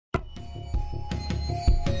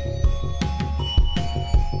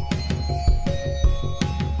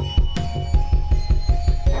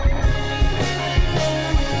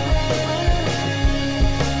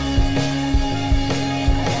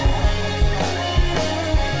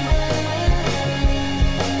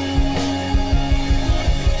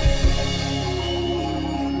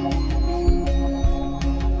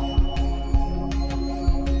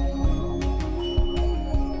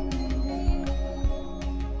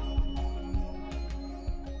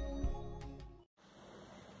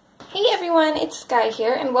everyone, it's Skyee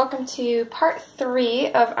here, and welcome to part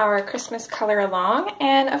 3 of our Christmas color along.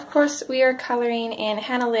 And of course, we are coloring in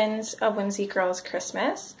Hannah Lynn's A Whimsy Girls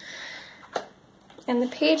Christmas. And the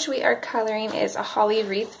page we are coloring is a Holly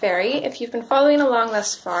Wreath Fairy. If you've been following along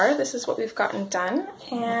thus far, this is what we've gotten done.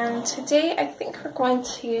 And today, I think we're going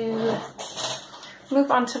to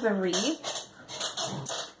move on to the wreath.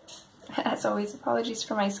 As always, apologies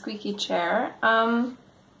for my squeaky chair.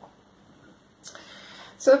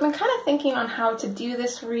 So I've been kind of thinking on how to do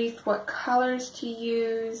this wreath, what colors to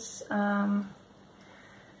use. I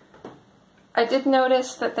did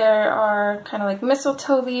notice that there are kind of like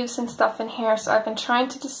mistletoe leaves and stuff in here, so I've been trying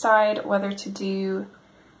to decide whether to do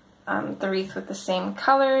the wreath with the same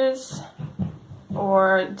colors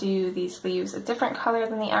or do these leaves a different color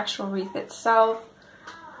than the actual wreath itself.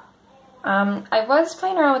 I was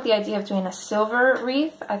playing around with the idea of doing a silver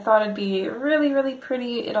wreath. I thought it'd be really, really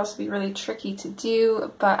pretty. It'd also be really tricky to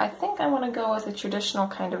do, but I think I want to go with a traditional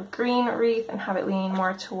kind of green wreath and have it leaning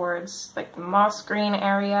more towards like the moss green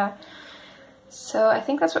area. So I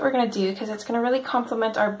think that's what we're going to do because it's going to really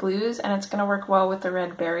complement our blues and it's going to work well with the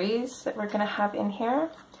red berries that we're going to have in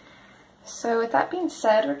here. So with that being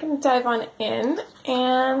said, we're going to dive on in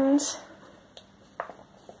and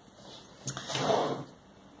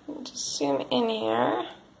just zoom in here.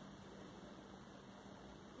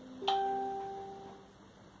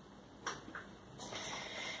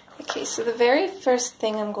 Okay, so the very first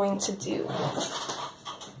thing I'm going to do,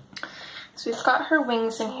 so we've got her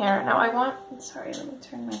wings in here. Now I want, sorry, let me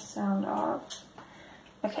turn my sound off.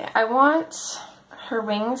 Okay, I want her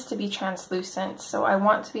wings to be translucent, so I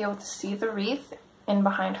want to be able to see the wreath in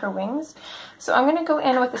behind her wings. So I'm going to go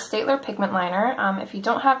in with a Staedtler pigment liner. If you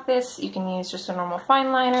don't have this, you can use just a normal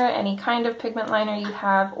fine liner, any kind of pigment liner you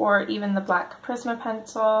have, or even the black Prisma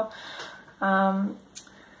pencil.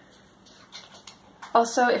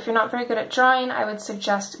 Also, if you're not very good at drawing, I would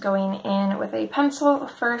suggest going in with a pencil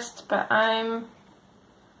first, but I'm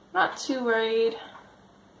not too worried.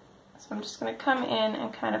 So I'm just going to come in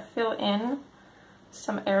and kind of fill in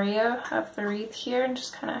some area of the wreath here and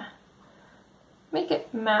just kind of make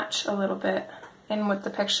it match a little bit in with the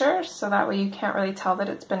picture, so that way you can't really tell that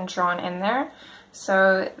it's been drawn in there.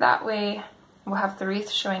 So that way we'll have the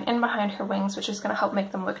wreath showing in behind her wings, which is going to help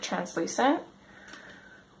make them look translucent.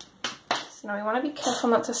 So now we want to be careful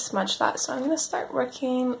not to smudge that, so I'm going to start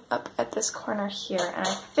working up at this corner here, and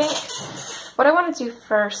I think what I want to do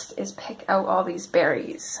first is pick out all these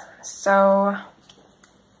berries. So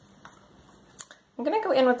I'm going to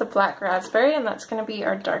go in with the black raspberry, and that's going to be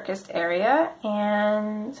our darkest area,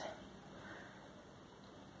 and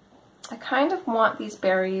I kind of want these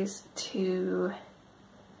berries to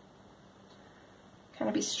kind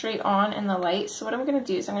of be straight on in the light. So what I'm going to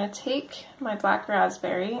do is I'm going to take my black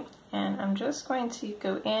raspberry and I'm just going to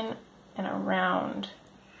go in and around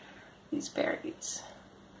these berries.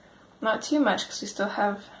 Not too much because we still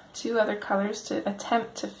have two other colors to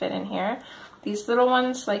attempt to fit in here. These little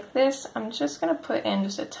ones like this, I'm just going to put in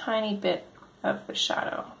just a tiny bit of the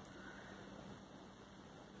shadow.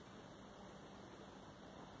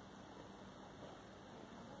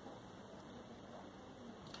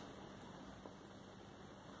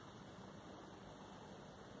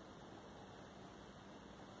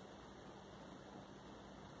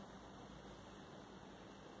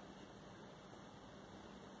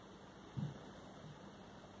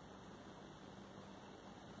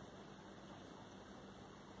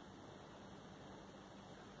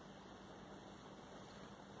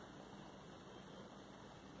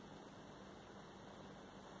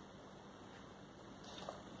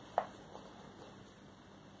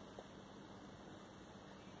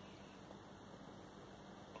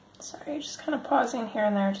 Sorry, just kind of pausing here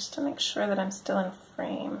and there just to make sure that I'm still in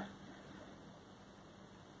frame.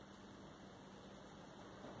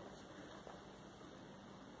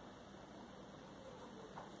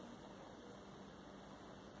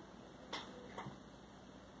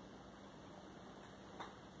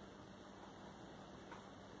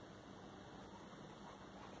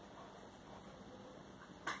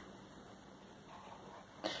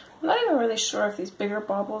 I'm not even really sure if these bigger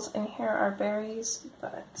baubles in here are berries,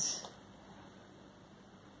 but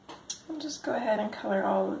I'll just go ahead and color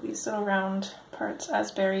all of these little round parts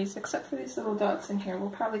as berries, except for these little dots in here.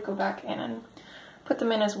 We'll probably go back in and put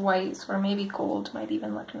them in as whites, or maybe gold might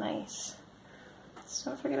even look nice.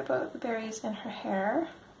 So don't forget about the berries in her hair.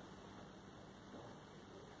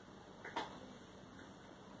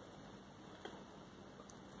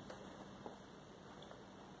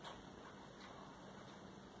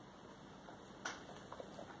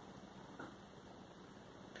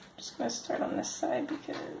 just going to start on this side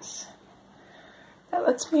because that that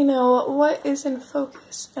lets me know what is in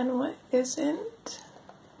focus and what isn't.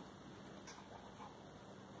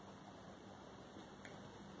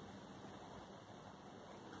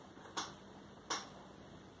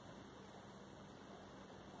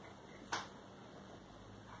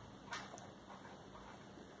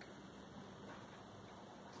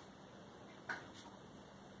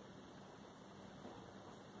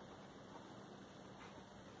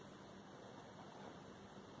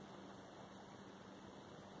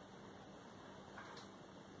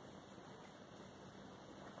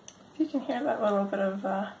 You can hear that little bit of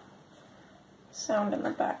sound in the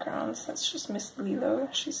background, so that's just Miss Lilo.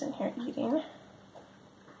 She's in here eating.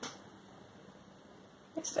 At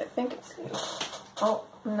least I think it's Lilo. Oh,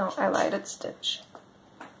 no, I lied, it's Stitch.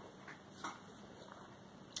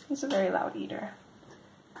 He's a very loud eater.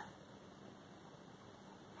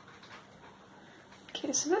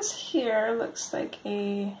 Okay, so this here looks like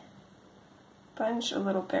a bunch of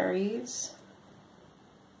little berries.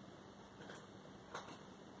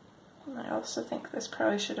 I also think this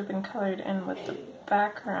probably should have been colored in with the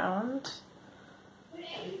background.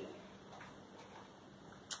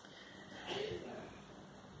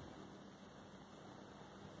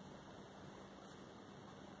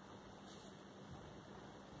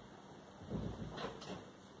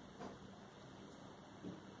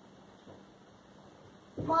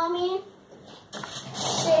 Mommy,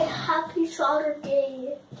 say happy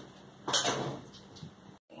Saturday.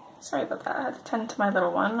 Sorry about that, I had to tend to my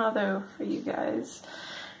little one, although for you guys,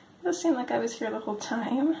 it does seem like I was here the whole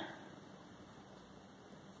time.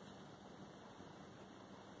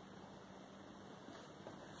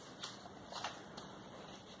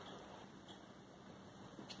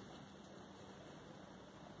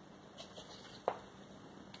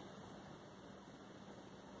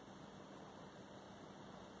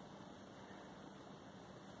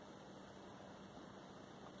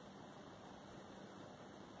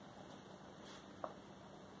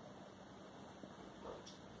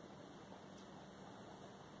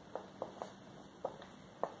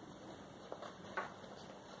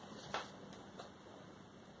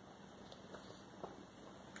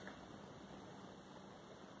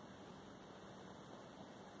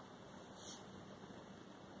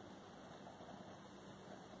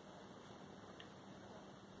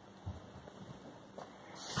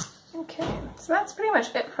 Okay, so that's pretty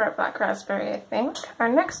much it for a black raspberry, I think. Our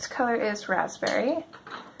next color is raspberry.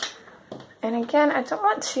 And again, I don't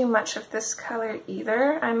want too much of this color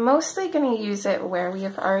either. I'm mostly going to use it where we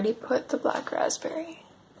have already put the black raspberry.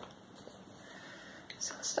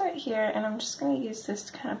 So I'll start here, and I'm just going to use this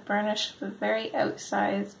to kind of burnish the very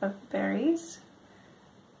outsides of the berries.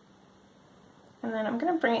 And then I'm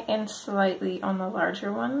going to bring it in slightly on the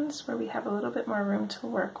larger ones where we have a little bit more room to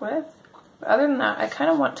work with. But other than that, I kind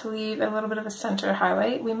of want to leave a little bit of a center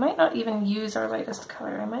highlight. We might not even use our lightest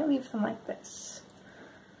color. I might leave them like this.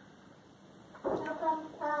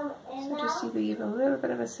 So just leave a little bit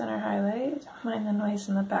of a center highlight. Don't mind the noise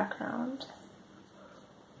in the background.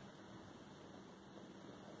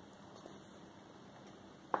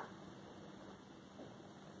 I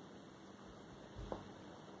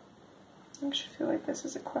actually feel like this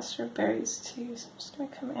is a cluster of berries too, so I'm just going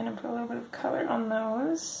to come in and put a little bit of color on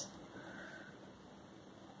those.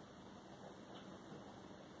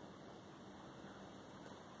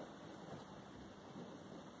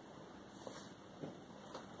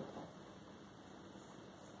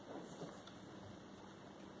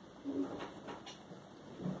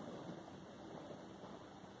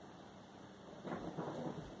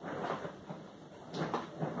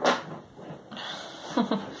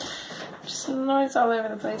 Just some noise all over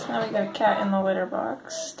the place. Now we got a cat in the litter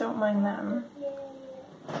box. Don't mind them.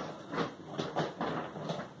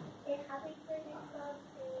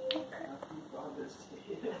 Okay.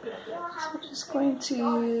 So we're just going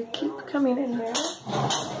to keep coming in here.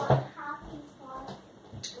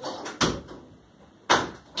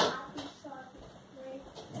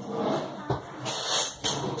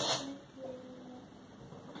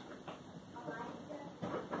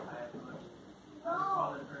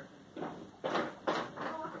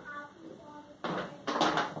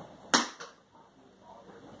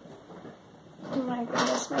 Oh my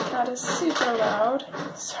goodness, my cat is super loud.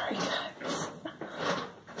 Sorry guys.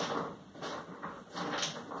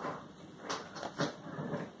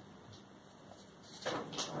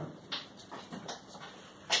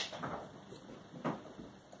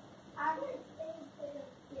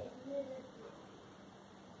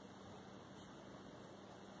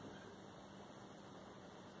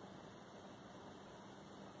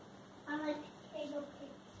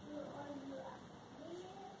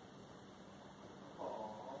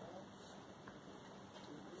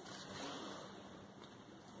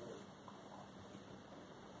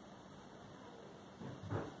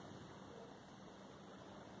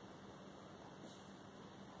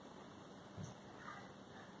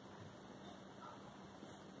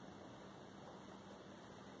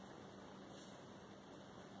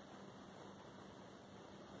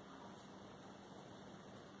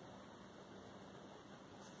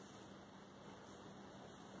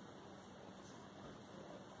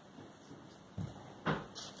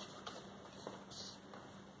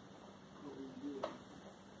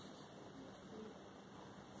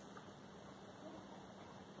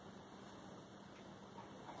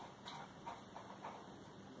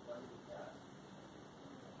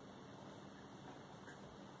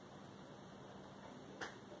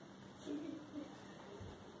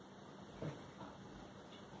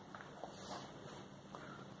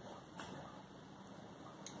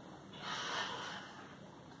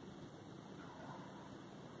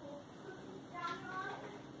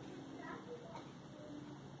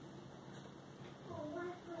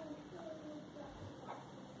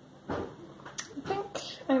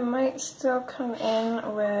 might still come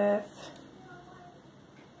in with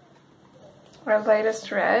our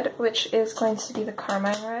lightest red, which is going to be the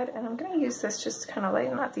Carmine Red, and I'm going to use this just to kind of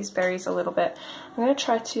lighten up these berries a little bit. I'm going to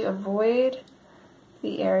try to avoid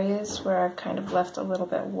the areas where I've kind of left a little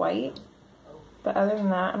bit white, but other than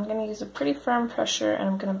that, I'm going to use a pretty firm pressure, and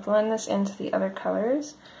I'm going to blend this into the other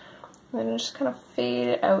colors, and then just kind of fade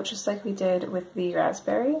it out just like we did with the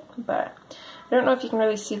raspberry. But I don't know if you can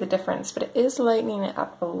really see the difference, but it is lightening it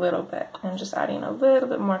up a little bit, and just adding a little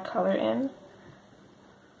bit more color in.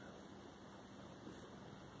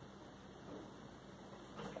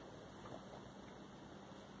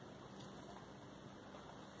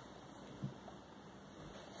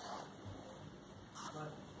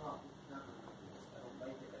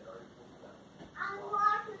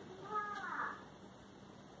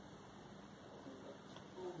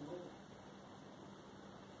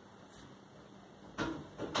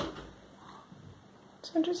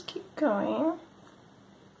 So just keep going.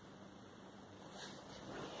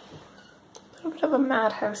 A little bit of a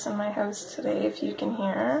madhouse in my house today, if you can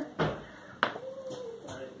hear.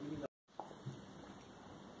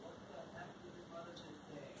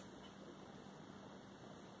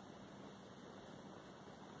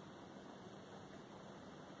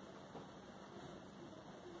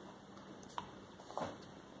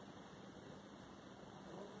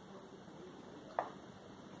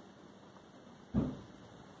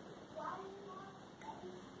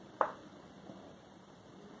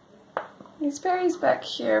 These berries back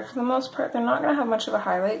here, for the most part, they're not going to have much of a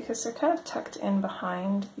highlight because they're kind of tucked in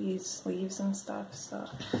behind these leaves and stuff, so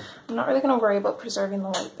I'm not really going to worry about preserving the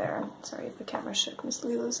light there. Sorry if the camera shook, Miss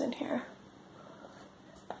Lilo's in here.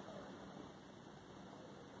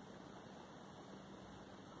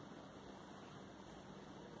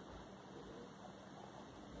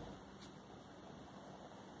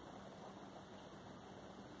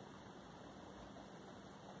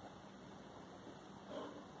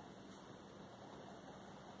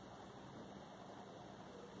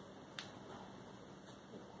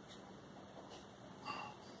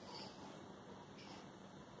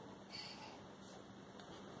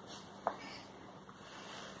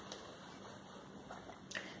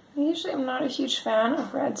 Usually I'm not a huge fan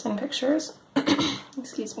of reds in pictures,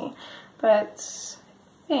 excuse me, but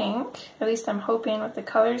I think, at least I'm hoping with the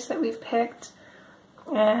colors that we've picked,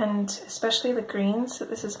 and especially the greens that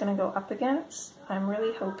this is going to go up against, I'm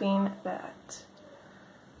really hoping that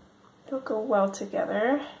they'll go well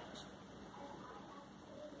together.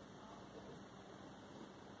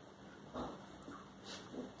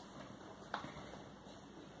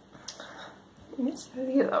 Miss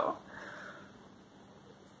Lilo.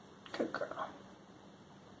 Good girl.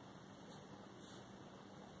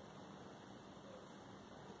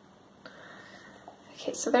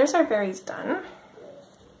 Okay, so there's our berries done.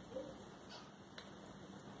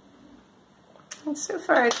 And so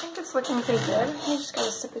far, I think it's looking pretty good. I just got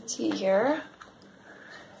a sip of tea here.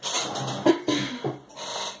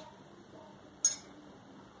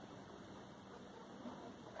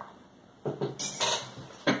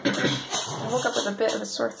 I woke up with a bit of a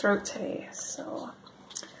sore throat today, so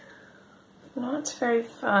not very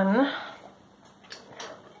fun.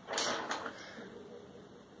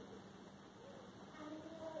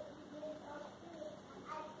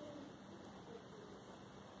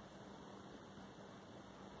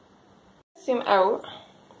 Zoom out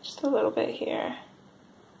just a little bit here.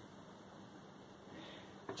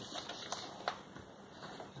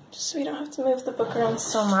 Just so we don't have to move the book around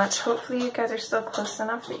so much. Hopefully you guys are still close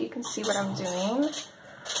enough that you can see what I'm doing.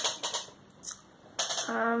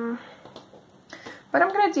 What I'm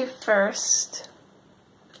going to do first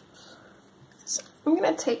is I'm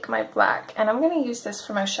going to take my black and I'm going to use this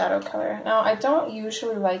for my shadow color. Now, I don't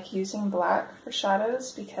usually like using black for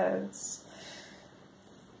shadows because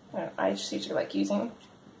I just usually like using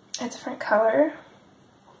a different color.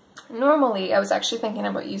 Normally, I was actually thinking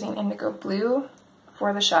about using indigo blue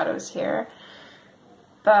for the shadows here,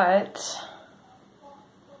 but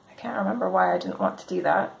I can't remember why I didn't want to do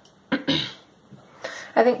that.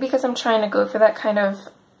 I think because I'm trying to go for that kind of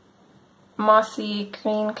mossy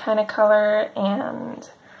green kind of color, and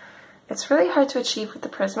it's really hard to achieve with the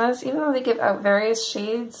Prismas. Even though they give out various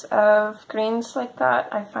shades of greens like that,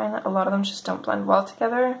 I find that a lot of them just don't blend well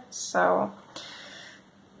together, so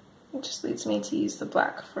it just leads me to use the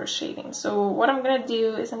black for shading. So what I'm going to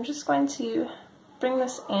do is I'm just going to bring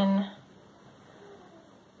this in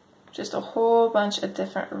just a whole bunch of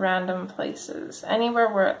different random places. Anywhere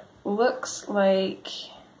where it looks like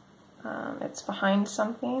it's behind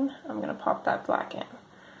something, I'm going to pop that black in.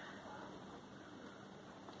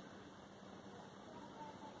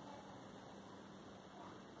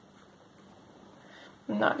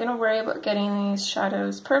 I'm not going to worry about getting these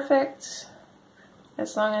shadows perfect.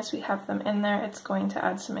 As long as we have them in there, it's going to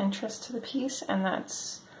add some interest to the piece, and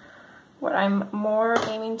that's what I'm more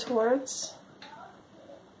aiming towards.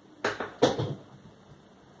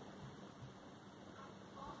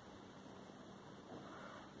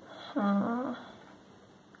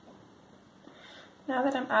 Now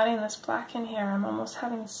that I'm adding this black in here, I'm almost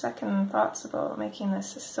having second thoughts about making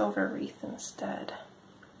this a silver wreath instead.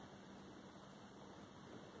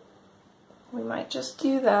 We might just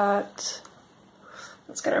do that.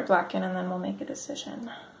 Let's get our black in and then we'll make a decision.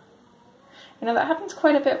 You know, that happens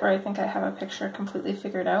quite a bit where I think I have a picture completely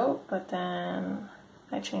figured out, but then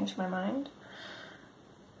I change my mind.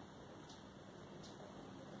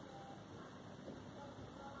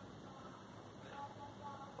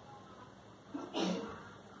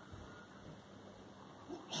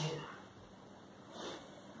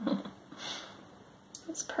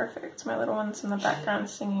 It's perfect. My little one's in the background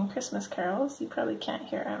singing Christmas carols. You probably can't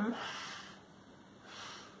hear him.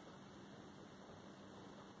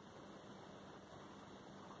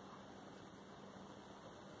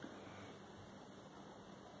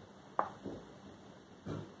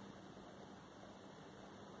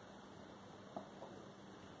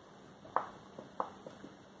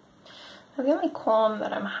 Now, the only qualm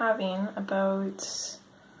that I'm having about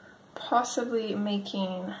possibly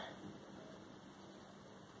making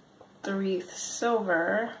the wreath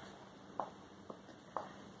silver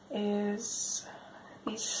is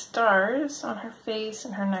these stars on her face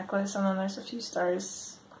and her necklace, and then there's a few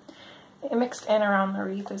stars mixed in around the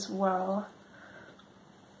wreath as well.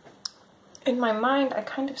 In my mind, I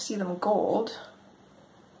kind of see them gold,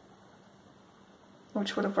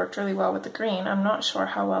 which would have worked really well with the green. I'm not sure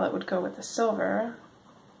how well it would go with the silver.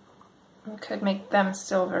 We could make them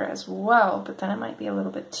silver as well, but then it might be a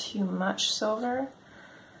little bit too much silver.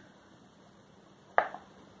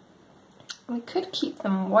 We could keep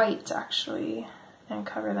them white, actually, and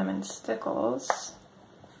cover them in stickles.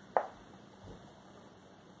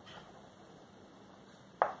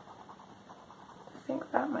 I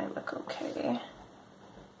think that might look okay.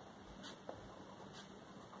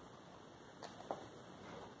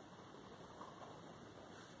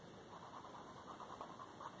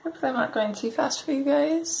 Hopefully I'm not going too fast for you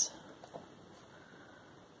guys.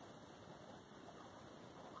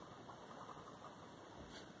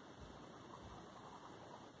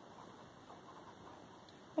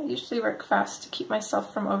 I usually work fast to keep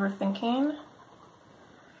myself from overthinking,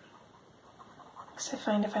 because I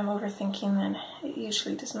find if I'm overthinking, then it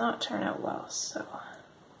usually does not turn out well, so.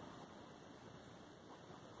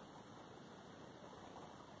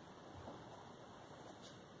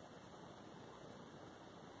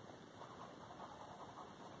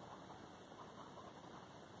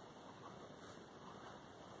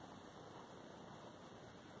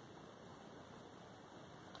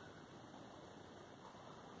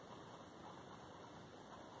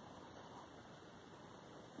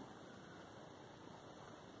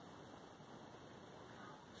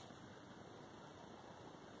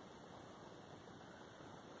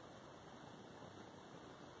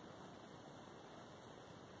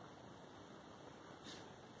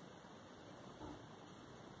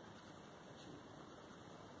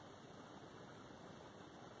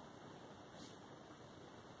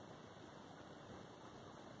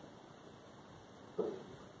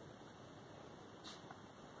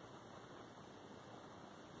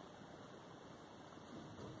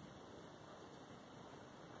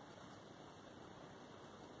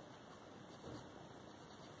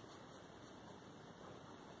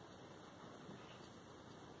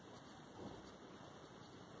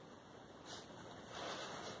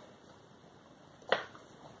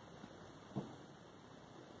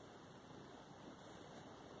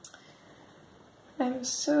 I'm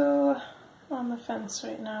so on the fence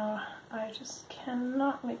right now. I just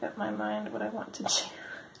cannot make up my mind what I want to do.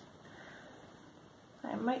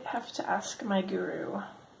 I might have to ask my guru.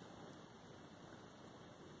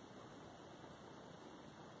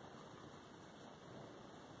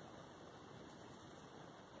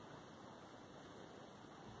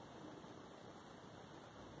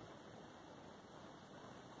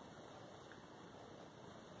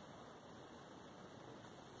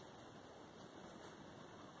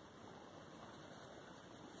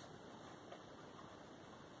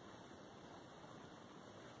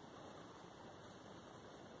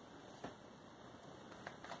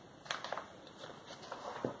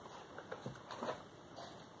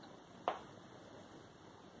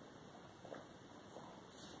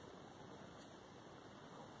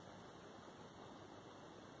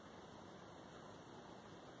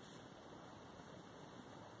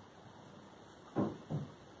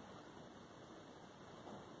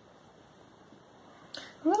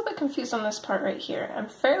 confused on this part right here. I'm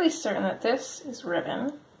fairly certain that this is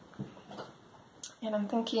ribbon. And I'm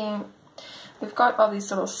thinking, we've got all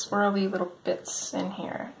these little swirly little bits in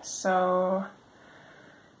here. So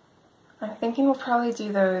I'm thinking we'll probably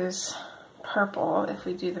do those purple if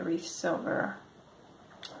we do the wreath silver.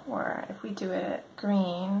 Or if we do it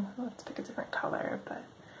green, let's pick a different color, but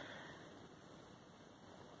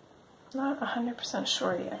not 100%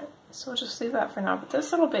 sure yet. So we'll just leave that for now. But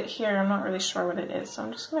this little bit here, I'm not really sure what it is, so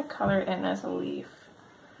I'm just going to color it in as a leaf.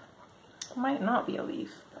 It might not be a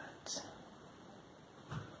leaf, but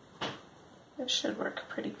it should work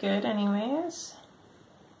pretty good anyways.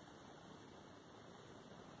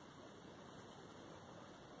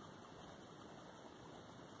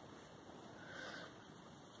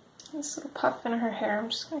 This little puff in her hair, I'm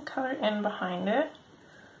just going to color in behind it.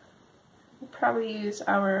 We'll probably use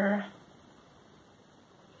our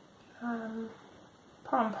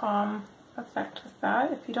pom-pom effect with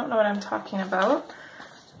that. If you don't know what I'm talking about,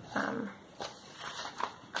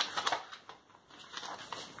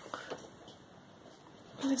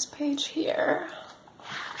 this page here,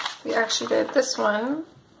 we actually did this one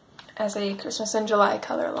as a Christmas in July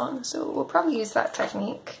color along, so we'll probably use that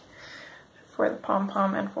technique for the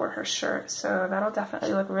pom-pom and for her shirt, so that'll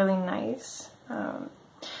definitely look really nice.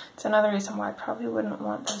 It's another reason why I probably wouldn't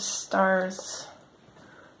want those stars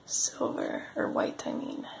silver, or white I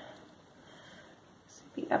mean.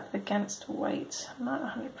 Be up against white. I'm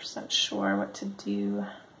not 100% sure what to do.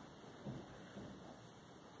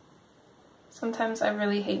 Sometimes I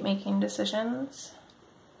really hate making decisions,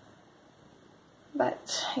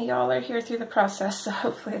 but y'all are here through the process, so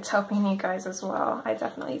hopefully it's helping you guys as well. I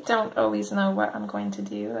definitely don't always know what I'm going to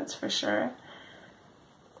do, that's for sure.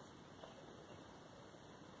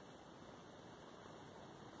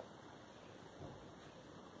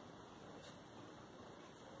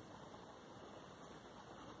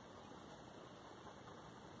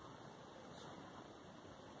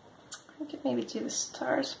 I could maybe do the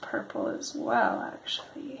stars purple as well,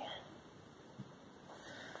 actually.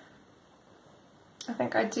 I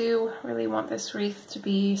think I do really want this wreath to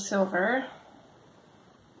be silver.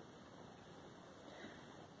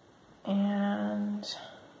 And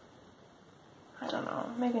I don't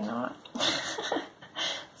know, maybe not.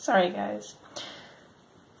 Sorry guys.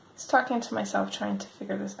 Just talking to myself, trying to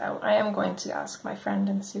figure this out. I am going to ask my friend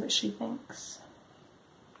and see what she thinks.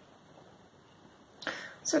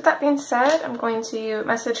 So with that being said, I'm going to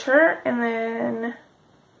message her and then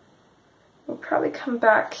we'll probably come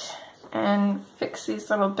back and fix these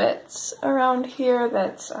little bits around here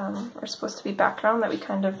that are supposed to be background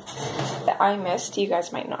that I missed. You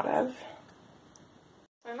guys might not have.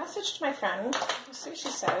 I messaged my friend, let's see what she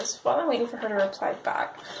says, while I'm waiting for her to reply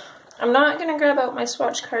back. I'm not going to grab out my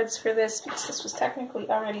swatch cards for this because this was technically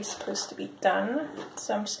already supposed to be done.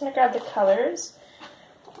 So I'm just going to grab the colors.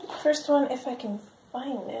 First one, if I can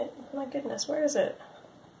find it. My goodness, where is it?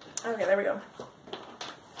 Okay, there we go.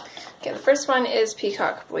 Okay, the first one is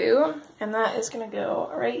Peacock Blue, and that is going to go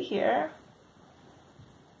right here.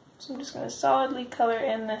 So I'm just going to solidly color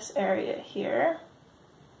in this area here.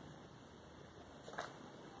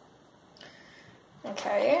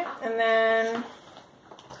 Okay, and then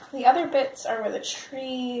the other bits are where the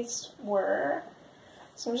trees were.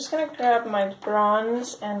 So I'm just going to grab my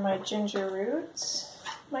bronze and my ginger roots.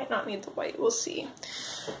 Might not need the white, we'll see.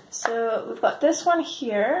 So we've got this one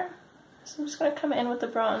here. So I'm just going to come in with the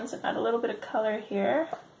bronze and add a little bit of color here.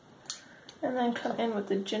 And then come in with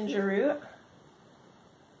the ginger root.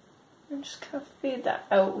 And just kind of fade that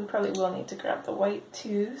out. We probably will need to grab the white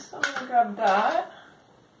too, so I'm going to grab that.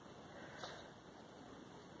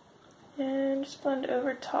 And just blend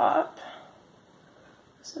over top.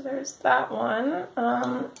 So there's that one.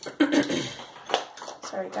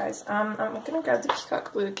 Sorry guys, I'm going to grab the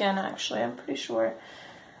Peacock Blue again actually. I'm pretty sure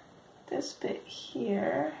this bit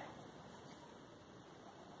here,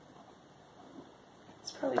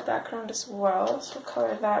 it's probably background as well, so we'll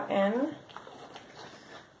color that in.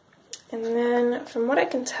 And then from what I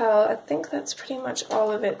can tell, I think that's pretty much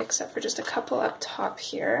all of it except for just a couple up top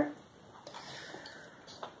here.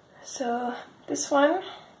 So this one,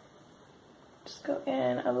 just go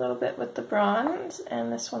in a little bit with the bronze,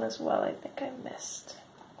 and this one as well I think I missed.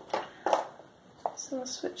 So we'll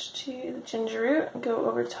switch to the ginger root and go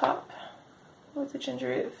over top with the ginger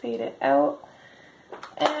root, fade it out.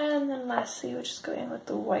 And then lastly, we'll just go in with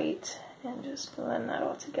the white and just blend that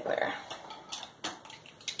all together.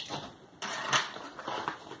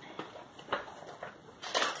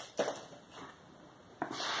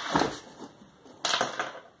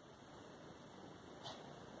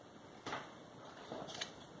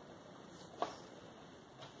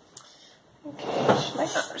 Okay, she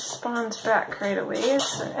might not respond. bronze back right away.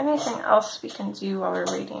 Is there anything else we can do while we're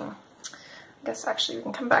waiting? I guess actually we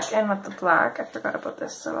can come back in with the black. I forgot about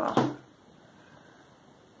this little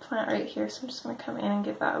plant right here, so I'm just going to come in and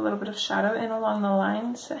give that a little bit of shadow in along the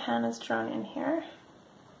lines that Hannah's drawn in here.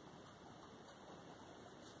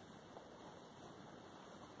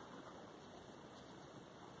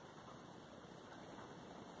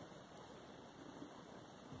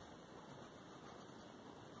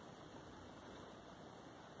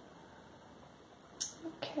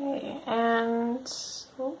 Okay, and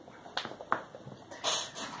oh,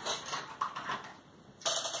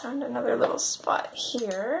 found another little spot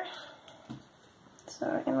here.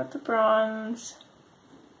 So in with the bronze,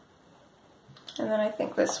 and then I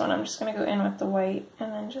think this one I'm just going to go in with the white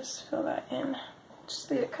and then just fill that in. Just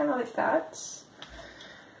leave it kind of like that.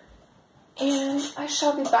 And I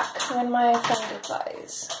shall be back when my friend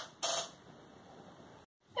replies.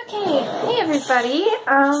 Okay, hey everybody.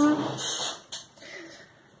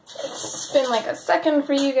 It's been like a second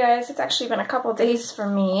for you guys. It's actually been a couple days for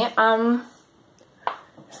me.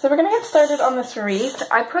 So we're gonna get started on this wreath.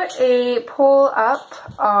 I put a poll up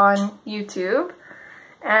on YouTube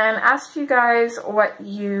and asked you guys what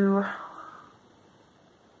you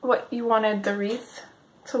wanted the wreath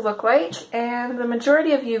to look like, and the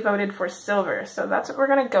majority of you voted for silver, so that's what we're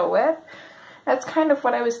gonna go with. That's kind of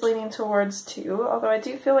what I was leaning towards too, although I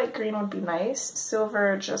do feel like green would be nice.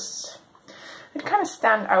 Silver just, it'd kind of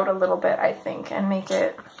stand out a little bit, I think, and make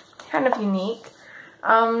it kind of unique.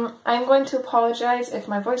 I'm going to apologize if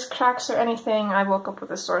my voice cracks or anything. I woke up with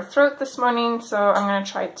a sore throat this morning, so I'm going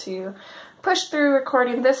to try to push through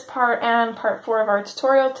recording this part and part 4 of our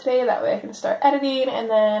tutorial today. That way I can start editing and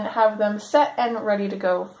then have them set and ready to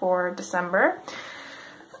go for December.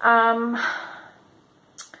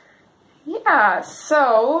 Yeah,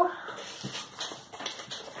 so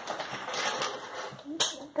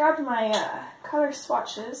I grabbed my color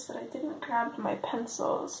swatches, but I didn't grab my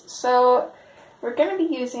pencils. So we're going to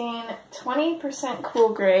be using 20%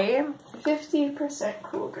 cool gray, 50%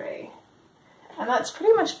 cool gray. And that's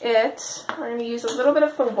pretty much it. We're going to use a little bit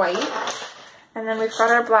of the white, and then we've got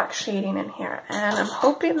our black shading in here. And I'm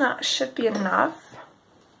hoping that should be enough.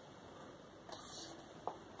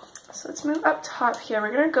 So let's move up top here.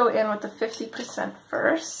 We're going to go in with the 50%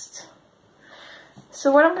 first. So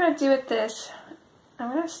what I'm going to do with this, I'm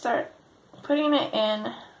going to start putting it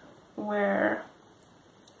in where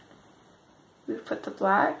we've put the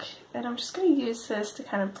black, and I'm just going to use this to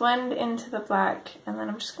kind of blend into the black, and then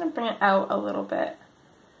I'm just going to bring it out a little bit.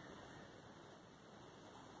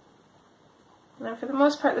 Now for the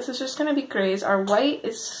most part this is just going to be grays. Our white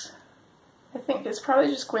is, I think it's probably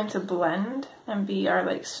just going to blend and be our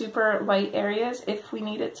like super light areas if we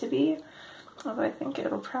need it to be, although I think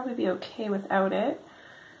it'll probably be okay without it.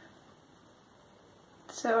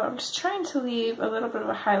 So I'm just trying to leave a little bit of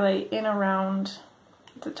a highlight in around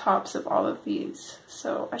the tops of all of these.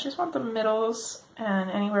 So I just want the middles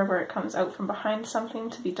and anywhere where it comes out from behind something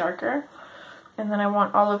to be darker. And then I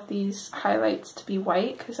want all of these highlights to be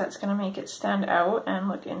white because that's going to make it stand out and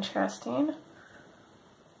look interesting.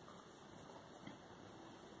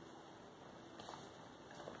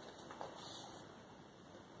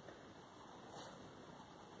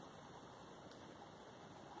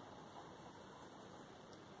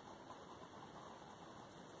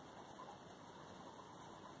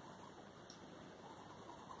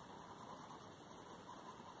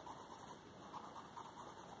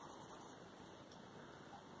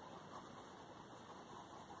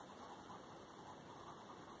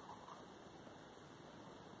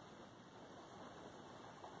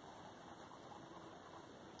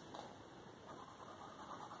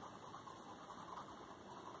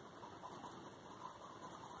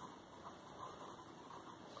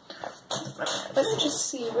 Let me just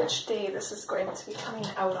see which day this is going to be coming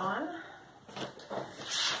out on.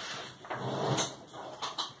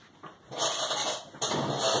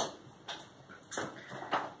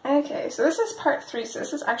 Okay, so this is part 3, so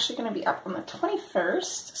this is actually going to be up on the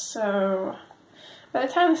 21st, so by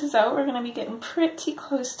the time this is out, we're going to be getting pretty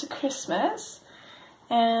close to Christmas.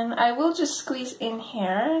 And I will just squeeze in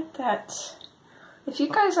here that if you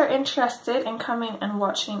guys are interested in coming and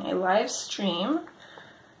watching a live stream,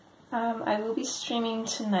 I will be streaming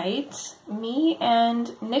tonight. Me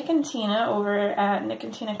and Nick and Tina over at Nick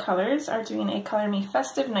and Tina Colors are doing a Color Me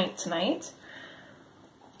festive night tonight.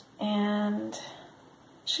 And it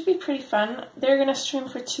should be pretty fun. They're going to stream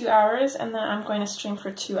for 2 hours and then I'm going to stream for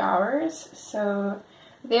 2 hours. So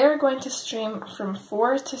they're going to stream from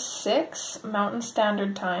 4 to 6 Mountain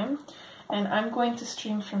Standard Time. and I'm going to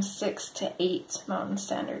stream from 6 to 8 Mountain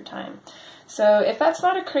Standard Time. So if that's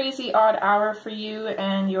not a crazy odd hour for you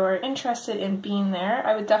and you're interested in being there,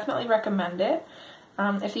 I would definitely recommend it.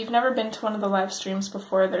 If you've never been to one of the live streams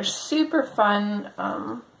before, they're super fun.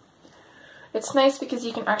 It's nice because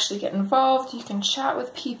you can actually get involved, you can chat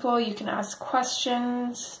with people, you can ask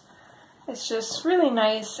questions. It's just really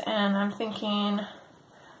nice, and I'm thinking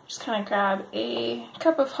just kind of grab a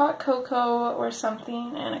cup of hot cocoa or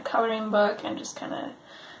something and a coloring book and just kind of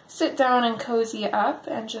sit down and cozy up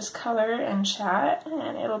and just color and chat,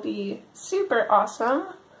 and it'll be super awesome.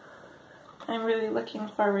 I'm really looking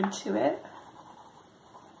forward to it.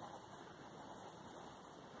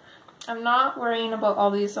 I'm not worrying about all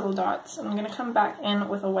these little dots. I'm going to come back in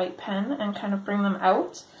with a white pen and kind of bring them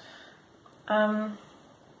out.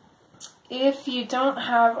 If you don't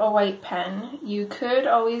have a white pen, you could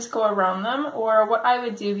always go around them, or what I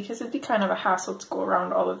would do, because it'd be kind of a hassle to go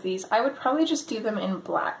around all of these, I would probably just do them in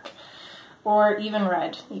black or even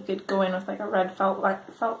red. You could go in with like a red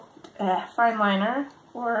fine liner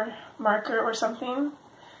or marker or something,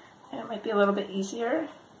 and it might be a little bit easier.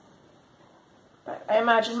 But I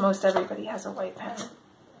imagine most everybody has a white pen.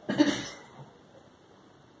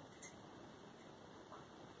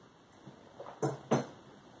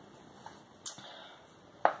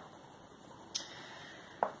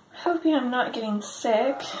 Hoping I'm not getting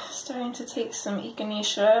sick. Starting to take some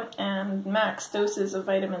echinacea and max doses of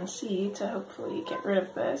vitamin C to hopefully get rid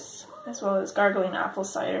of this, as well as gargling apple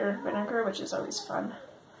cider vinegar, which is always fun.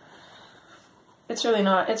 It's really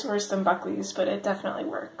not, it's worse than Buckley's, but it definitely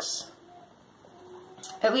works.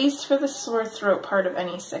 At least for the sore throat part of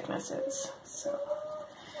any sicknesses. So,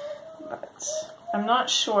 but I'm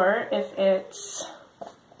not sure if it's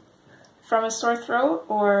from a sore throat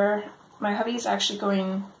or my hubby's actually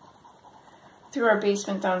going through our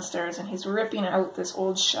basement downstairs and he's ripping out this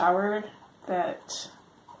old shower that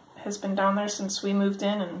has been down there since we moved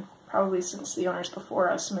in, and probably since the owners before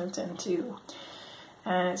us moved in too.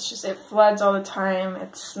 And it's just, it floods all the time.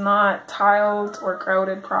 It's not tiled or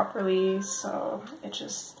grouted properly, so it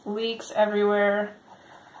just leaks everywhere.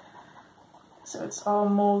 So it's all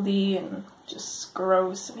moldy and just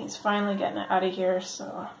gross, and he's finally getting it out of here.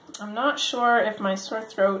 So I'm not sure if my sore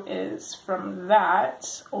throat is from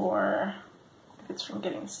that or if it's from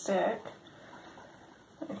getting sick.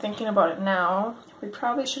 I'm thinking about it now. We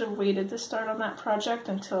probably should have waited to start on that project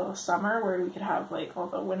until summer, where we could have like all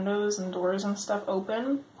the windows and doors and stuff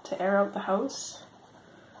open to air out the house.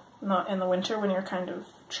 Not in the winter when you're kind of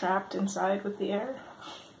trapped inside with the air.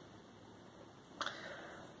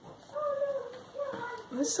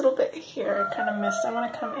 This little bit here I kind of missed. I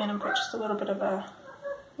want to come in and put just a little bit of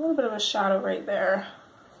a shadow right there.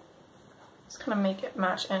 Just kind of make it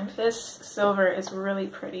match in. This silver is really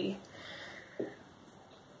pretty.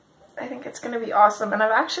 I think it's going to be awesome, and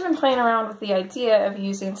I've actually been playing around with the idea of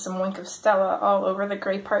using some Wink of Stella all over the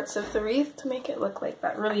gray parts of the wreath to make it look like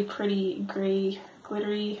that really pretty gray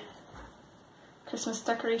glittery Christmas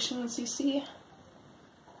decorations you see.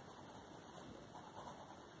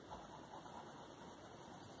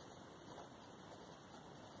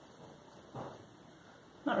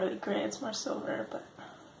 Not really gray, it's more silver, but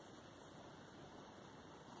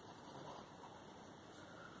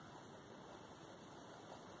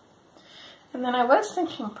and then I was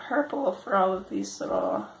thinking purple for all of these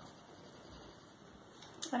little,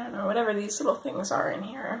 I don't know, whatever these little things are in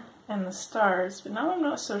here, and the stars, but now I'm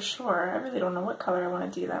not so sure. I really don't know what color I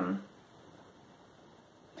want to do them.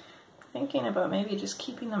 Thinking about maybe just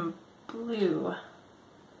keeping them blue.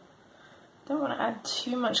 Don't want to add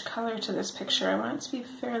too much color to this picture. I want it to be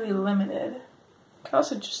fairly limited. I could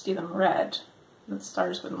also just do them red. The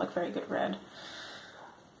stars wouldn't look very good red.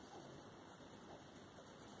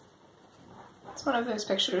 It's one of those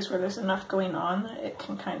pictures where there's enough going on that it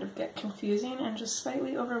can kind of get confusing and just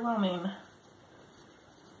slightly overwhelming.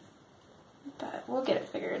 But we'll get it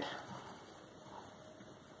figured.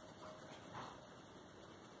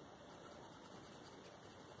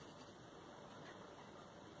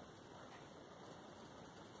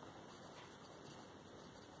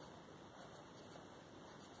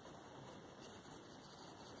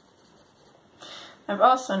 I've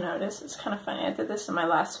also noticed, it's kind of funny, I did this in my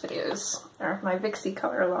last videos, or my Vixie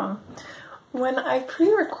color along. When I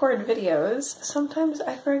pre-record videos, sometimes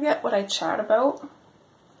I forget what I chat about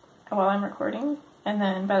while I'm recording, and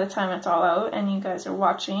then by the time it's all out and you guys are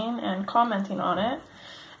watching and commenting on it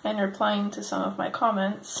and replying to some of my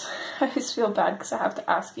comments, I just feel bad because I have to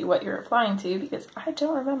ask you what you're replying to because I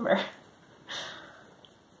don't remember.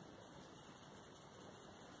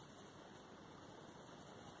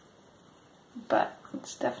 But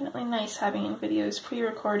It's definitely nice having videos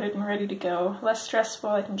pre-recorded and ready to go. Less stressful,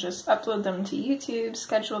 I can just upload them to YouTube,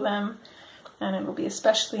 schedule them, and it will be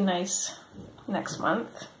especially nice next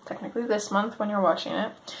month, technically this month when you're watching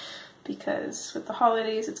it, because with the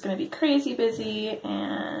holidays it's going to be crazy busy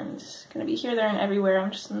and going to be here, there, and everywhere. I'm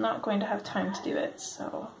just not going to have time to do it,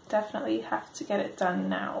 so definitely have to get it done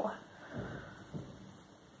now.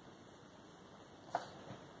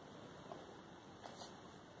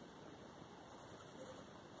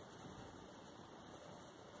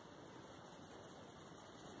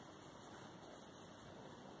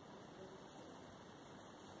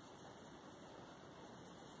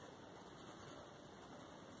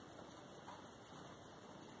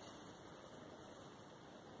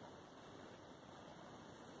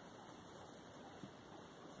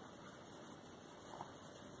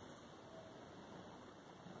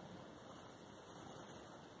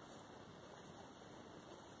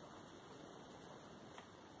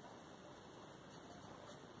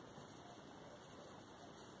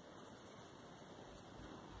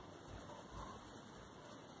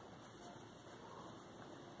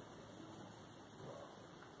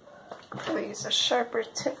 I'll use a sharper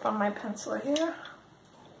tip on my pencil here.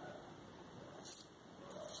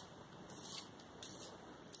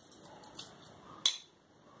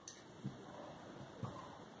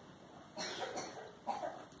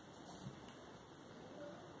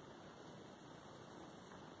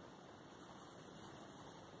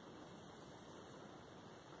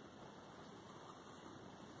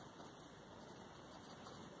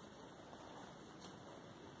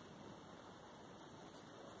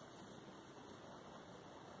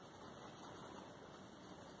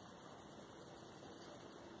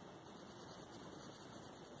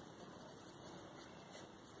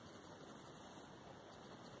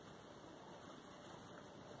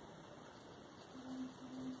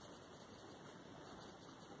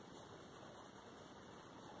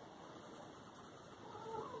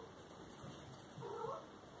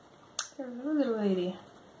 Little lady.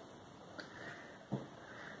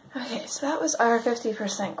 Okay, so that was our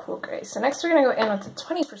 50% cool gray. So next we're going to go in with the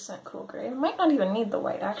 20% cool gray. Might not even need the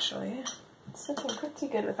white, actually. It's looking pretty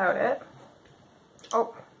good without it.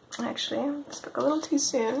 Oh, actually, spoke a little too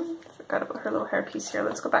soon. Forgot about her little hairpiece here.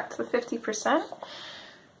 Let's go back to the 50%.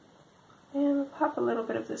 And we'll pop a little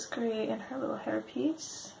bit of this gray in her little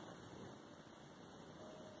hairpiece.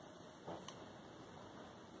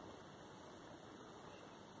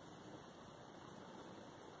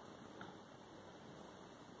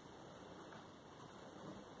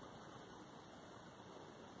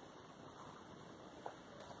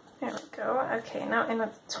 There we go. Okay, now in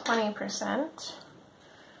with 20%.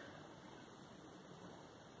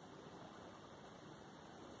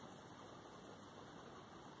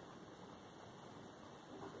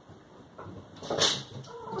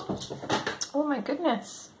 Oh my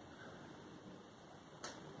goodness.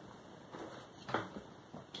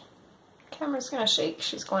 Camera's gonna shake.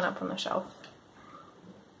 She's going up on the shelf.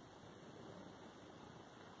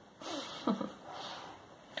 Do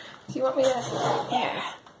you want me to?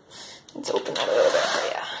 Yeah. Let's open that a little bit for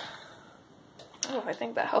you. Oh, I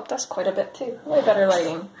think that helped us quite a bit too. Way better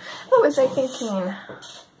lighting. What was I thinking?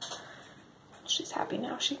 She's happy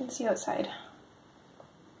now. She can see outside.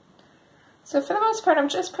 So for the most part, I'm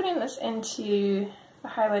just putting this into the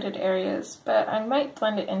highlighted areas, but I might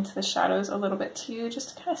blend it into the shadows a little bit too, just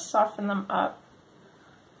to kind of soften them up.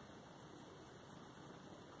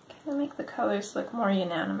 Kind of make the colors look more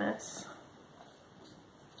unanimous.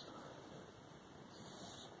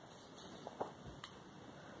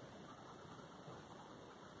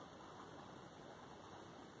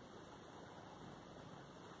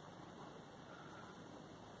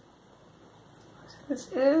 This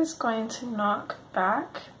is going to knock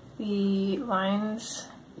back the lines,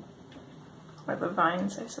 or the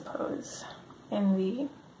vines, I suppose, in the,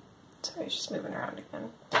 sorry, she's moving around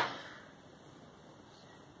again,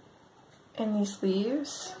 in these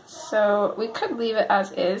leaves. So we could leave it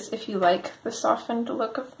as is if you like the softened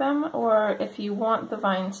look of them, or if you want the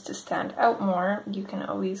vines to stand out more, you can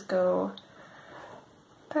always go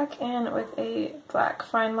back in with a black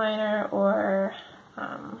fine liner or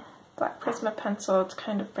black Prisma pencil to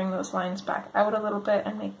kind of bring those lines back out a little bit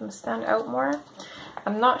and make them stand out more.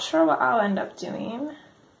 I'm not sure what I'll end up doing.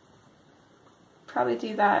 Probably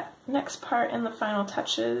do that next part in the final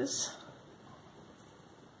touches.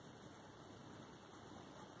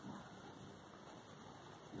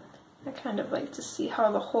 I kind of like to see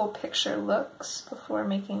how the whole picture looks before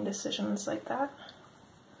making decisions like that.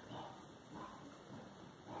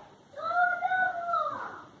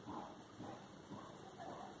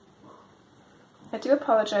 I do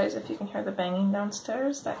apologize if you can hear the banging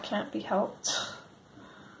downstairs. That can't be helped.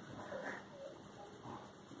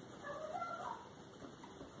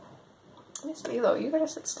 Miss Lilo, you gotta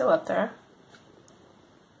sit still up there.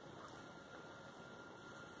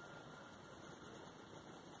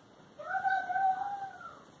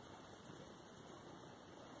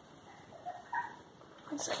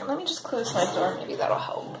 One second, let me just close my door. Maybe that'll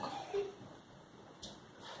help.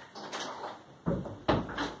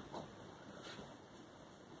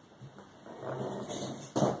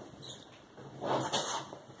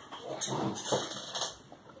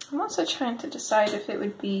 I'm also trying to decide if it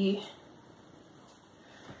would be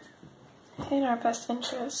in our best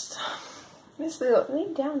interest. Miss Lilo,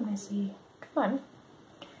 lay down, Missy. Come on.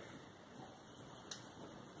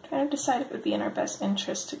 I'm trying to decide if it would be in our best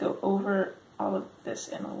interest to go over all of this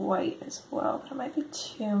in white as well, but it might be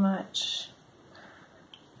too much.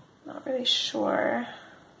 Not really sure.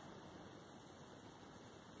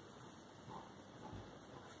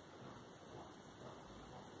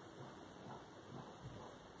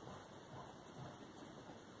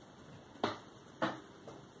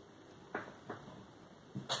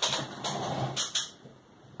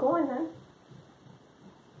 Go on then.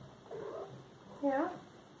 Yeah?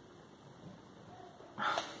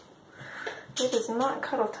 It is not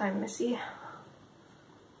cuddle time, Missy. You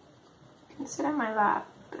can sit on my lap,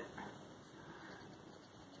 but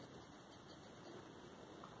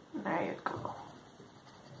there you go.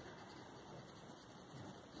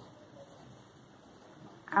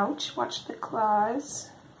 Ouch, watch the claws.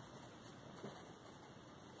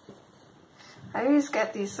 I always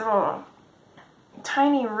get these little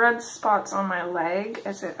tiny red spots on my leg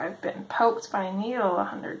as if I've been poked by a needle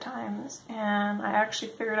 100 times, and I actually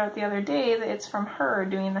figured out the other day that it's from her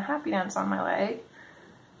doing the happy dance on my leg,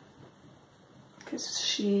 because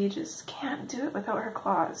she just can't do it without her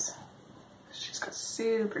claws. She's got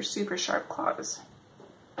super, super sharp claws.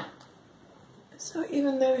 So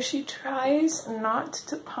even though she tries not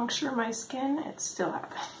to puncture my skin, it still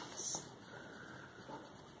happens.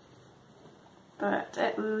 But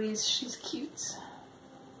at least she's cute.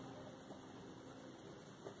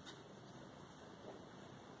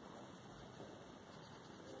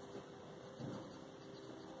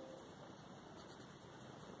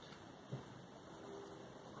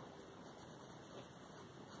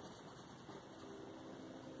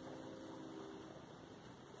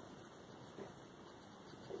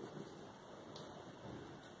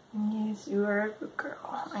 Yes, you are a good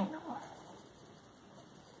girl, I know.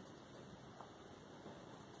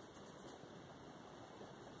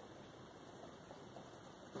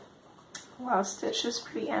 Wow, Stitch is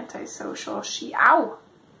pretty antisocial. Ow!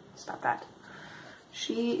 Stop that.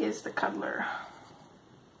 She is the cuddler.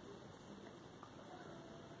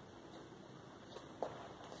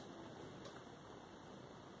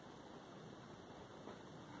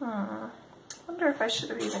 I wonder if I should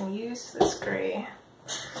have even used this gray.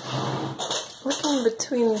 Looking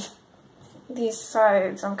between these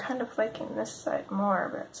sides, I'm kind of liking this side more,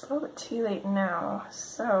 but it's a little bit too late now.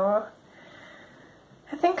 So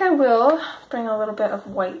I think I will bring a little bit of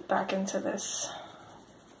white back into this.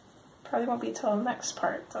 Probably won't be till the next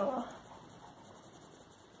part though.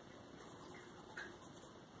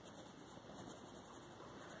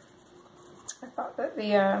 I thought that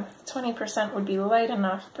the 20% would be light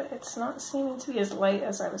enough, but it's not seeming to be as light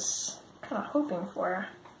as I was kind of hoping for.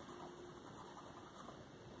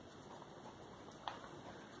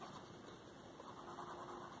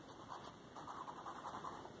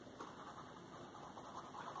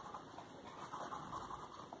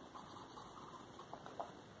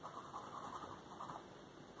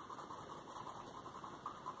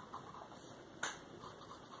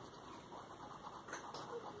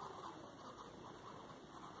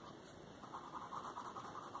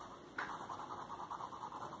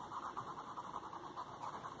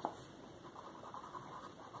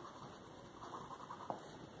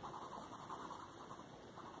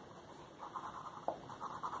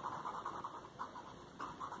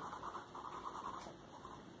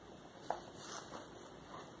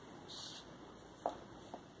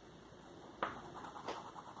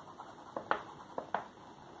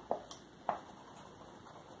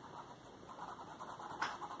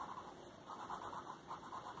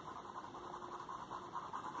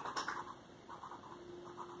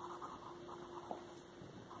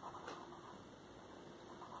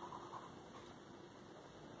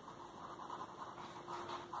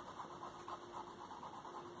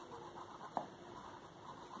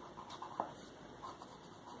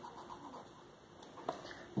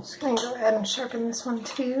 Just going to go ahead and sharpen this one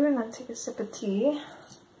too, and then take a sip of tea.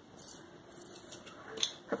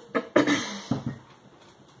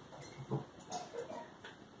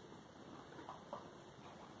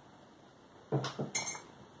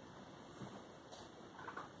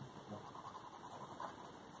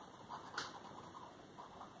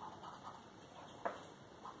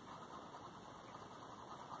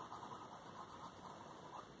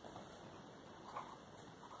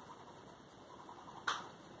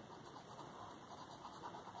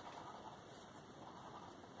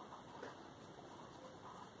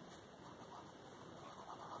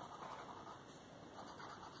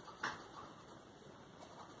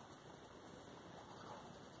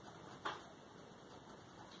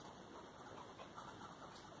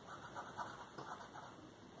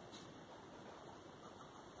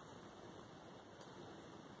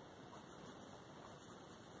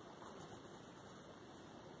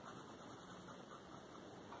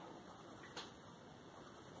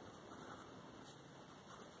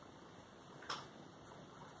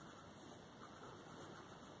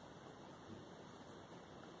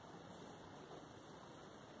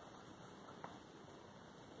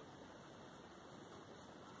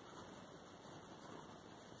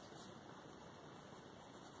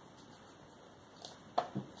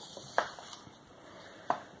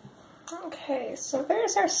 Okay, so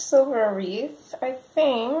there's our silver wreath. I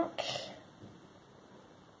think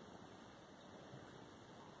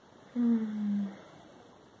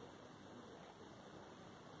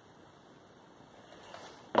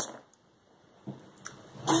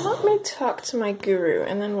let me talk to my guru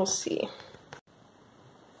and then we'll see.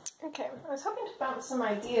 Okay, I was hoping to bounce some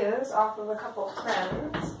ideas off of a couple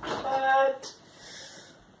friends, but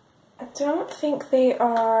I don't think they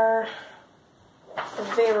are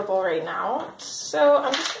available right now, so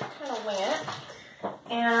I'm just going to kind of wing it.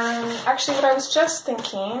 And actually what I was just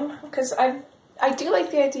thinking, because I do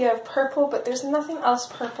like the idea of purple, but there's nothing else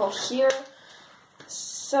purple here.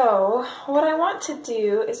 So what I want to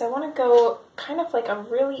do is I want to go kind of like a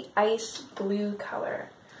really ice blue color.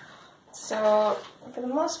 So for the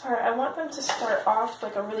most part, I want them to start off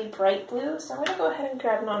like a really bright blue. So I'm going to go ahead and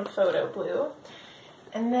grab non-photo blue.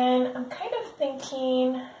 And then I'm kind of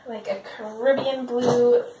thinking like a Caribbean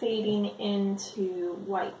blue fading into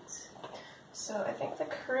white. So I think the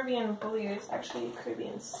Caribbean blue is actually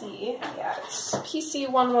Caribbean Sea. Yeah, it's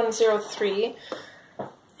PC1103.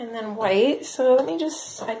 And then white. So let me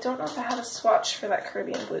just, I don't know if I have a swatch for that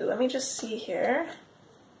Caribbean blue. Let me just see here.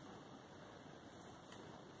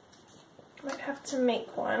 Might have to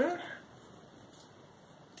make one.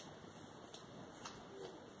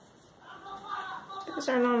 These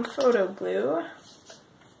are non-photo blue.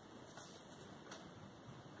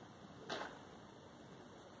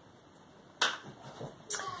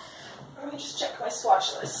 Let me just check my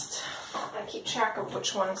swatch list. I keep track of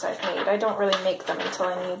which ones I've made. I don't really make them until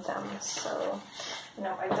I need them, so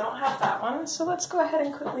no, I don't have that one. So let's go ahead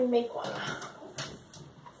and quickly make one.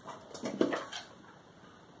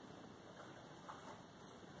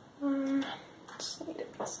 Just need a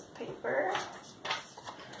piece of paper.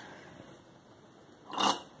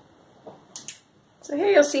 So here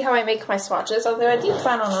you'll see how I make my swatches, although I do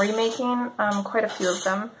plan on remaking quite a few of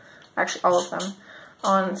them, actually all of them,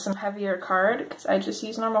 on some heavier card, because I just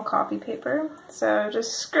use normal copy paper. So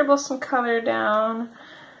just scribble some color down,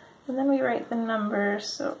 and then we write the number.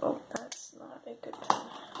 So, oh, that's not a good one.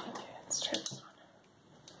 Okay, let's try this one.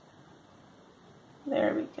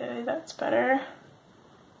 There we go, that's better.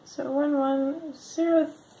 So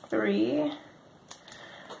 1103, and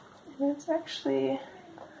it's actually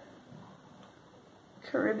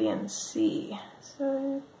Caribbean Sea,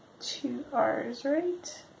 so 2 R's,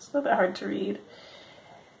 right? It's a little bit hard to read.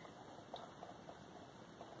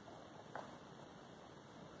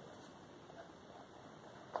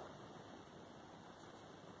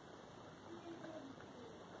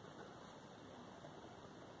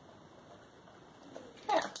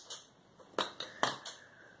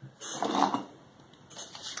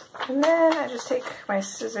 And then I just take my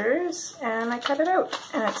scissors and I cut it out,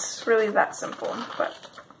 and it's really that simple. But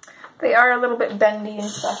they are a little bit bendy and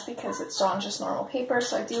stuff because it's on just normal paper,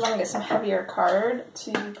 so I do want to get some heavier card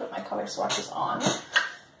to put my color swatches on.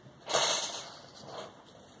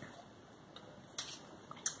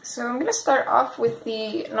 So I'm going to start off with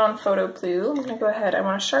the non-photo blue. I'm going to go ahead, I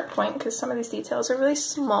want a sharp point because some of these details are really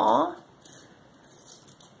small.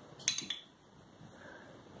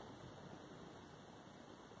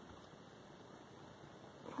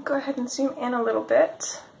 Go ahead and zoom in a little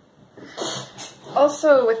bit.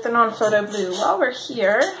 Also with the non-photo blue, while we're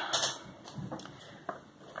here,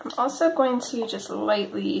 I'm also going to just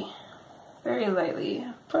lightly, very lightly,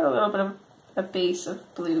 put a little bit of a base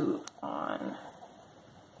of blue on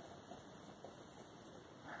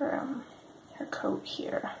her coat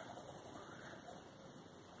here.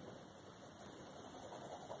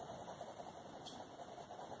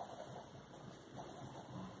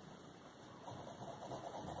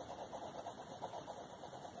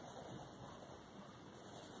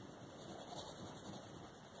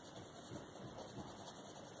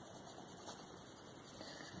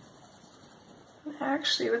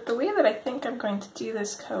 Actually, with the way that I think I'm going to do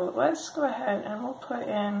this coat, let's go ahead and we'll put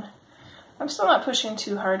in, I'm still not pushing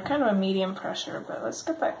too hard, kind of a medium pressure, but let's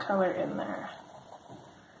get that color in there.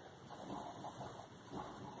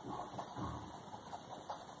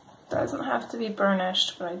 Doesn't have to be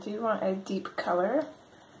burnished, but I do want a deep color.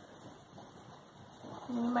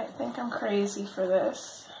 You might think I'm crazy for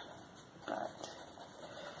this, but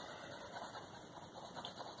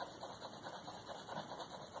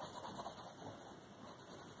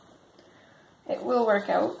it will work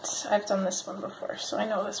out. I've done this one before, so I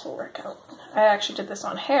know this will work out. I actually did this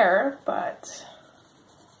on hair, but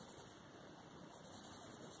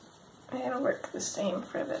it'll work the same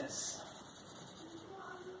for this.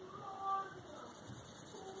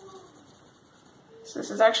 So this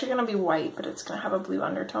is actually going to be white, but it's going to have a blue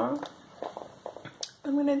undertone.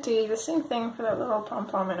 I'm going to do the same thing for that little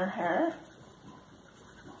pom-pom in her hair.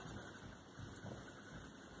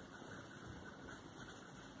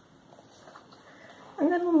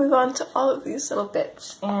 And then we'll move on to all of these little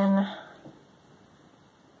bits in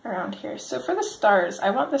around here. So for the stars, I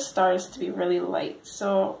want the stars to be really light.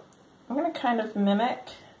 So I'm going to kind of mimic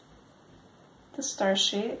the star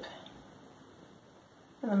shape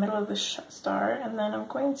in the middle of the star, and then I'm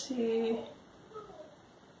going to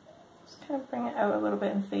just kind of bring it out a little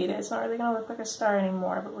bit and fade it. It's not really going to look like a star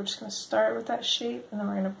anymore, but we're just going to start with that shape, and then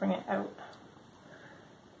we're going to bring it out.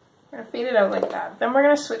 We're going to fade it out like that. Then we're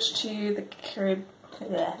going to switch to the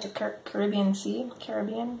Caribbean Sea,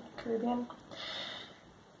 Caribbean.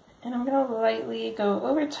 And I'm going to lightly go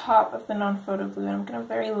over top of the non-photo blue, and I'm going to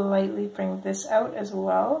very lightly bring this out as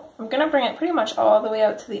well. I'm going to bring it pretty much all the way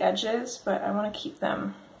out to the edges, but I want to keep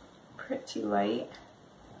them pretty light.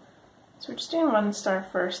 So we're just doing one star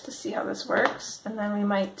first to see how this works, and then we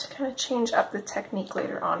might kind of change up the technique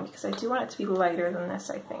later on, because I do want it to be lighter than this,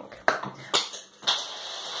 I think.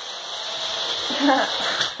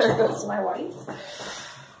 There goes my white.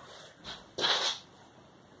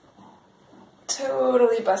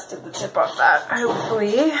 Totally busted the tip off that.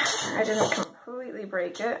 Hopefully I didn't completely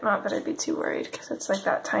break it. Not that I'd be too worried because it's like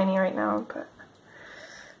that tiny right now, but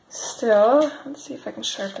still, let's see if I can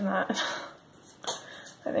sharpen that.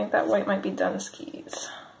 I think that white might be done skis.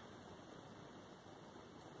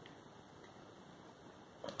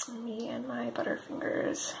 Me and my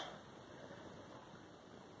butterfingers.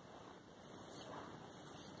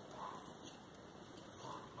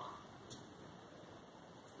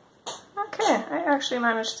 Okay, I actually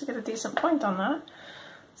managed to get a decent point on that.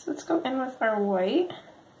 So let's go in with our white.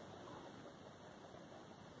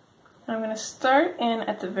 I'm going to start in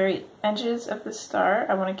at the very edges of the star.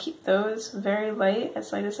 I want to keep those very light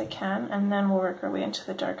as I can, and then we'll work our way into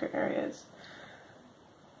the darker areas.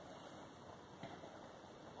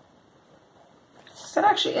 So that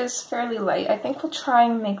actually is fairly light. I think we'll try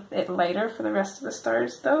and make it lighter for the rest of the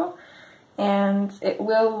stars though, and it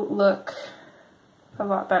will look a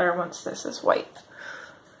lot better once this is white.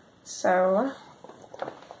 So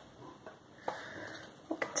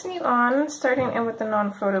we'll continue on, starting in with the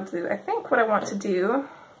non-photo blue. I think what I want to do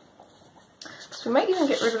is we might even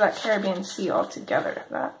get rid of that Caribbean Sea altogether.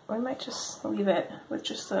 That we might just leave it with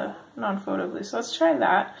just the non-photo blue. So let's try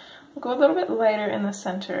that. We'll go a little bit lighter in the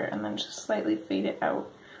center and then just slightly fade it out.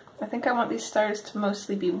 I think I want these stars to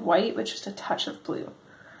mostly be white with just a touch of blue.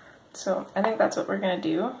 So I think that's what we're going to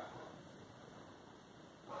do.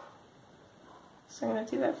 So I'm going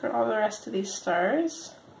to do that for all the rest of these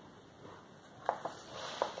stars.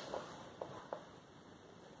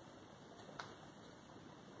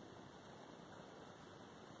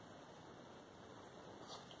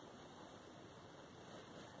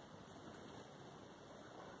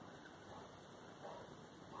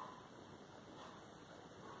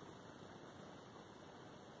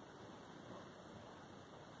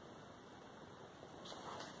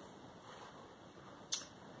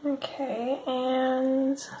 Okay,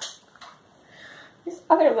 and these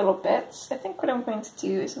other little bits, I think what I'm going to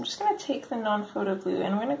do is I'm just going to take the non-photo blue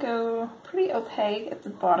and I'm going to go pretty opaque at the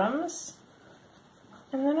bottoms,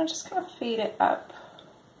 and then I'm just going to fade it up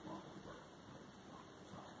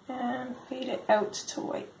and fade it out to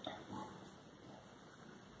white.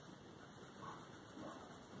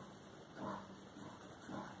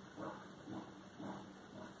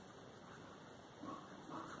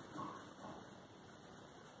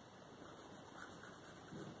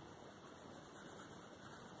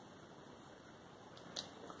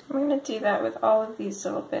 I'm going to do that with all of these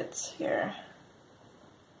little bits here.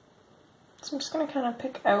 So I'm just going to kind of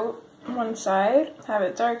pick out one side, have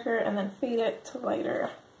it darker, and then fade it to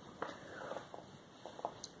lighter.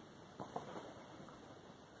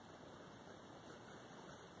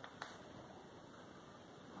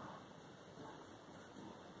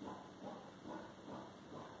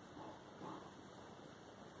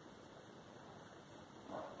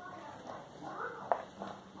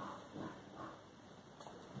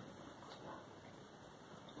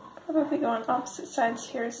 Probably go on opposite sides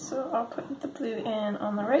here, so I'll put the blue in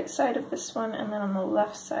on the right side of this one and then on the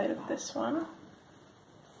left side of this one.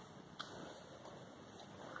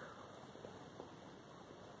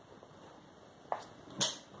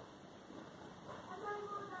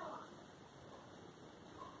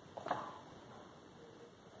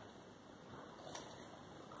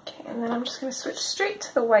 Okay, and then I'm just going to switch straight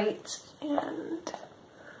to the white and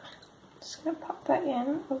just going to pop that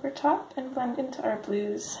in over top and blend into our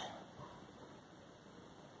blues.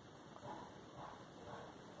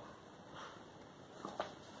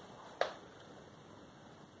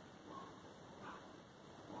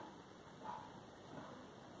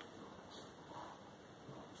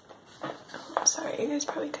 Sorry, you guys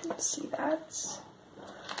probably couldn't see that.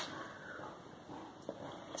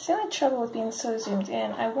 the only trouble with being so zoomed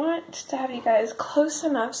in. I want to have you guys close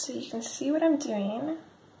enough so you can see what I'm doing,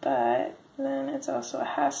 but then it's also a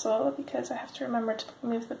hassle because I have to remember to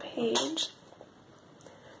move the page.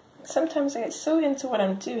 Sometimes I get so into what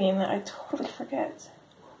I'm doing that I totally forget.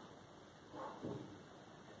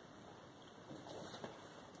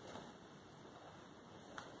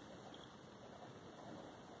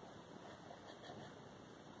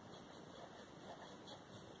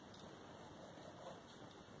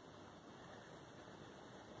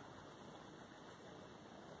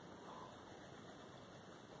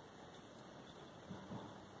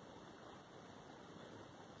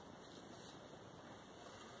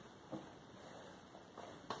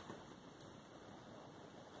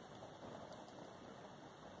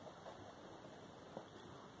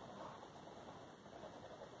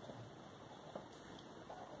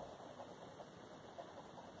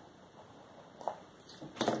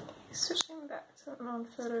 Switching back to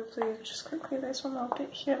non-photo blue just quickly, there's one little bit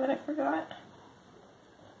here that I forgot.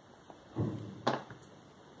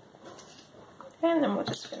 And then we'll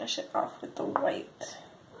just finish it off with the white.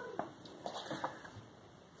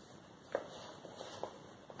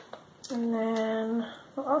 And then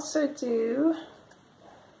we'll also do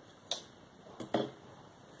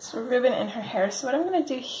this ribbon in her hair. So what I'm going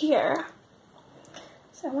to do here,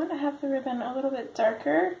 so I want to have the ribbon a little bit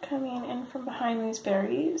darker coming in from behind these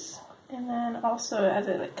berries, and then also as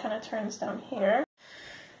it like kind of turns down here.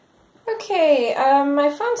 Okay,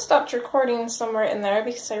 my phone stopped recording somewhere in there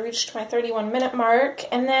because I reached my 31-minute mark,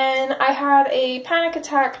 and then I had a panic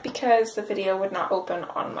attack because the video would not open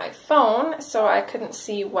on my phone, so I couldn't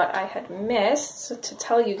see what I had missed to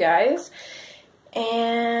tell you guys.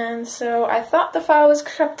 And so I thought the file was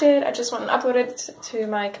corrupted. I just went and uploaded it to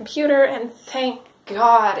my computer, and thank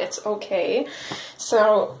God it's okay.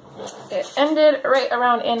 So it ended right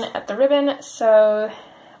around in at the ribbon. So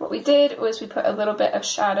what we did was we put a little bit of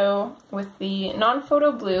shadow with the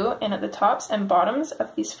non-photo blue in at the tops and bottoms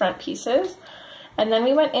of these front pieces. And then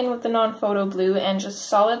we went in with the non-photo blue and just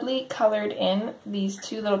solidly colored in these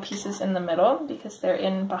two little pieces in the middle because they're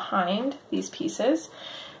in behind these pieces.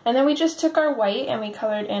 And then we just took our white and we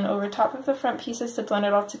colored in over top of the front pieces to blend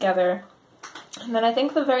it all together. And then I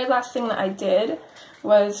think the very last thing that I did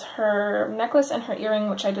was her necklace and her earring,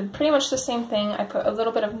 which I did pretty much the same thing. I put a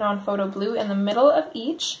little bit of non-photo blue in the middle of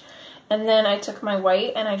each, and then I took my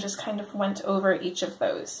white and I just kind of went over each of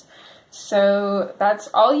those. So that's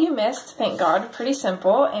all you missed, thank God. Pretty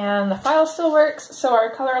simple, and the file still works, so our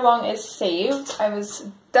color along is saved. I was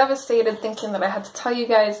devastated thinking that I had to tell you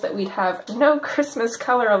guys that we'd have no Christmas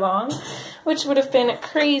color along, which would have been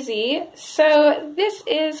crazy. So this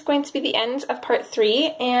is going to be the end of part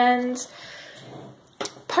 3, and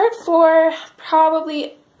part 4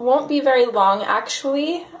 probably won't be very long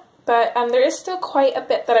actually, but there is still quite a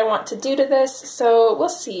bit that I want to do to this, so we'll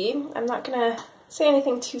see. I'm not gonna say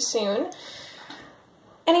anything too soon.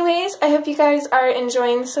 Anyways, I hope you guys are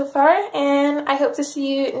enjoying so far, and I hope to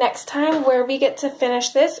see you next time where we get to finish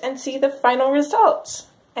this and see the final results.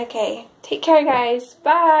 Okay, take care guys,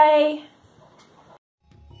 bye!